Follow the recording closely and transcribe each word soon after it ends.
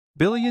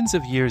Billions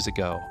of years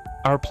ago,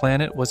 our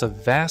planet was a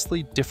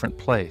vastly different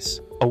place,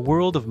 a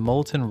world of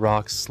molten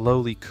rocks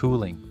slowly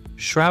cooling,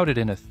 shrouded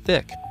in a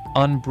thick,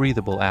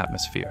 unbreathable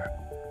atmosphere.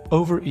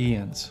 Over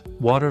eons,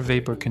 water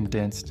vapor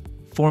condensed,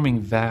 forming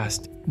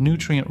vast,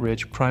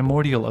 nutrient-rich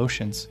primordial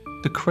oceans,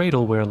 the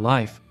cradle where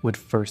life would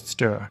first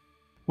stir.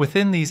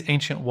 Within these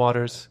ancient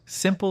waters,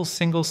 simple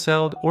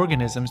single-celled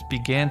organisms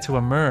began to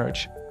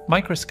emerge,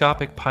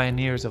 microscopic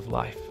pioneers of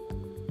life.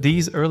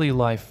 These early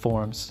life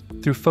forms,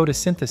 through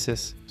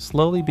photosynthesis,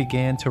 slowly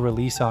began to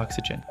release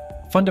oxygen,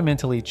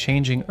 fundamentally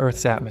changing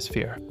Earth's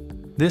atmosphere.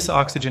 This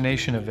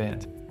oxygenation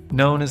event,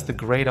 known as the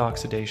Great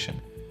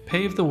Oxidation,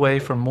 paved the way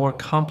for more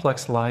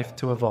complex life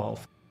to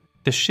evolve.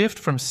 The shift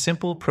from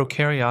simple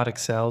prokaryotic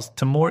cells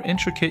to more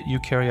intricate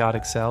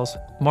eukaryotic cells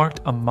marked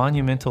a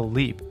monumental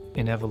leap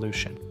in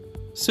evolution.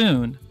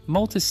 Soon,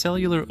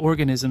 multicellular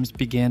organisms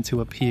began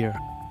to appear,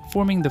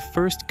 forming the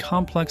first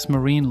complex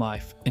marine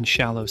life in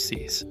shallow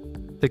seas.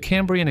 The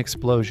Cambrian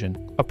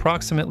explosion,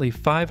 approximately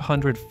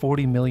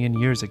 540 million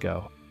years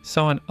ago,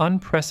 saw an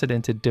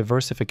unprecedented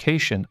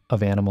diversification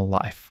of animal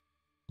life.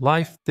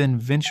 Life then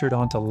ventured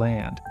onto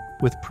land,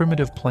 with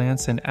primitive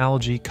plants and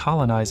algae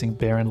colonizing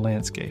barren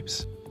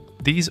landscapes.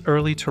 These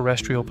early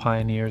terrestrial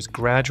pioneers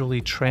gradually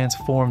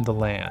transformed the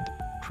land,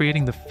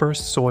 creating the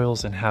first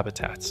soils and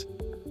habitats.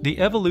 The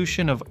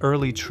evolution of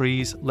early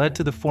trees led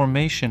to the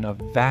formation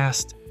of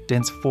vast,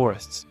 dense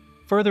forests,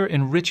 further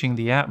enriching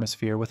the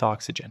atmosphere with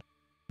oxygen.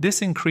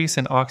 This increase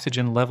in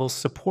oxygen levels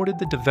supported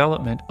the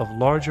development of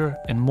larger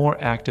and more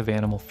active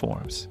animal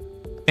forms.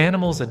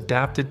 Animals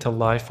adapted to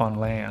life on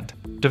land,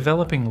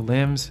 developing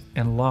limbs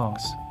and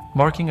lungs,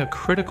 marking a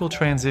critical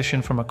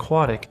transition from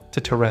aquatic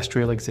to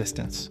terrestrial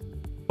existence.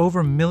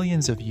 Over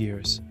millions of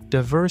years,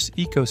 diverse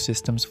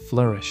ecosystems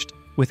flourished,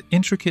 with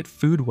intricate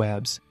food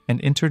webs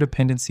and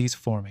interdependencies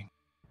forming.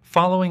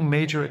 Following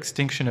major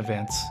extinction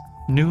events,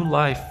 new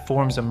life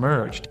forms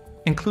emerged,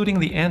 including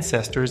the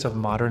ancestors of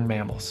modern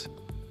mammals.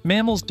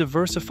 Mammals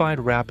diversified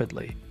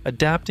rapidly,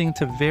 adapting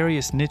to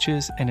various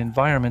niches and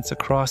environments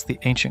across the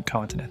ancient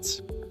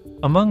continents.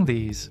 Among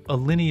these, a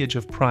lineage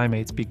of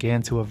primates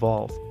began to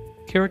evolve,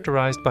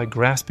 characterized by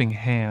grasping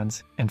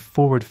hands and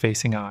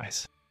forward-facing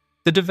eyes.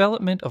 The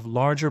development of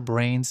larger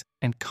brains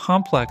and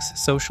complex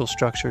social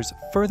structures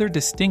further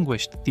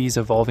distinguished these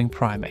evolving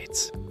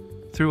primates.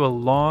 Through a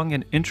long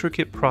and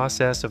intricate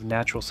process of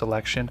natural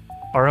selection,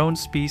 our own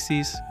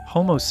species,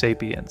 Homo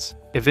sapiens,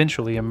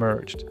 eventually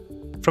emerged.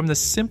 From the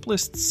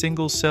simplest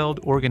single-celled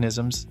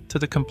organisms to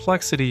the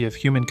complexity of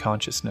human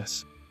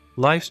consciousness,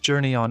 life's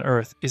journey on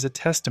Earth is a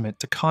testament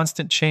to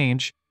constant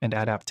change and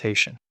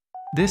adaptation.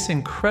 This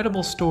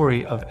incredible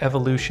story of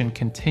evolution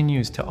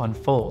continues to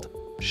unfold,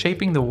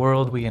 shaping the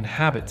world we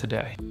inhabit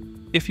today.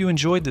 If you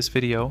enjoyed this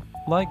video,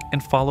 like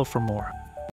and follow for more.